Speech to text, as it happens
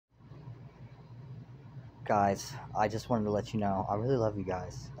Guys, I just wanted to let you know I really love you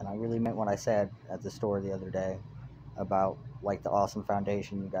guys, and I really meant what I said at the store the other day about like the awesome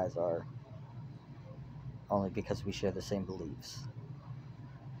foundation you guys are, only because we share the same beliefs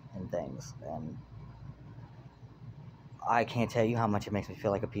and things. And I can't tell you how much it makes me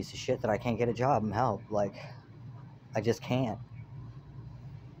feel like a piece of shit that I can't get a job and help. Like, I just can't.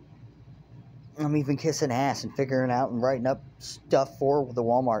 I'm even kissing ass and figuring out and writing up stuff for the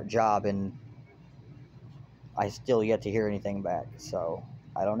Walmart job, and I still yet to hear anything back. So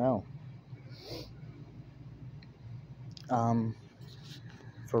I don't know. Um,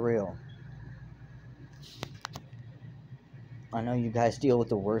 for real. I know you guys deal with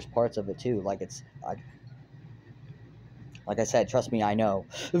the worst parts of it too. Like I said, trust me, I know.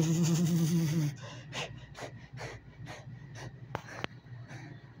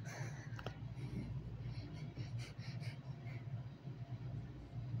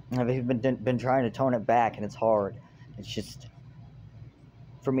 I've even been trying to tone it back, and it's hard. It's just,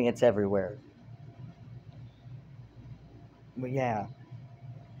 for me, it's everywhere. But yeah,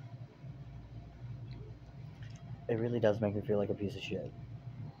 it really does make me feel like a piece of shit.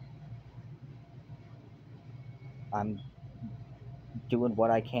 I'm doing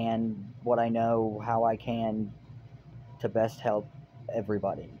what I can, what I know, how I can to best help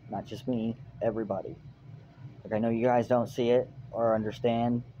everybody, not just me, everybody. Like, I know you guys don't see it or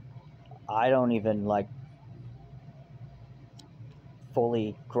understand. I don't even like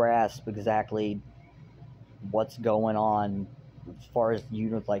fully grasp exactly what's going on as far as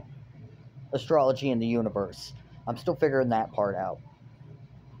like astrology in the universe. I'm still figuring that part out.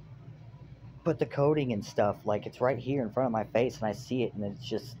 But the coding and stuff, like, it's right here in front of my face and I see it, and it's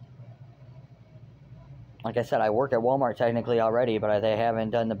just, like I said, I work at Walmart technically already, but they haven't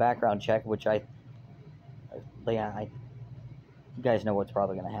done the background check, which yeah, you guys know what's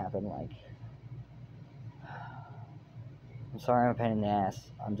probably going to happen. Like, I'm sorry I'm a pain in the ass.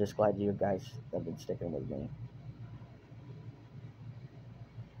 I'm just glad you guys have been sticking with me.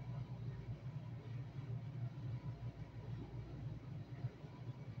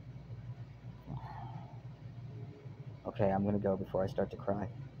 Okay, I'm going to go before I start to cry.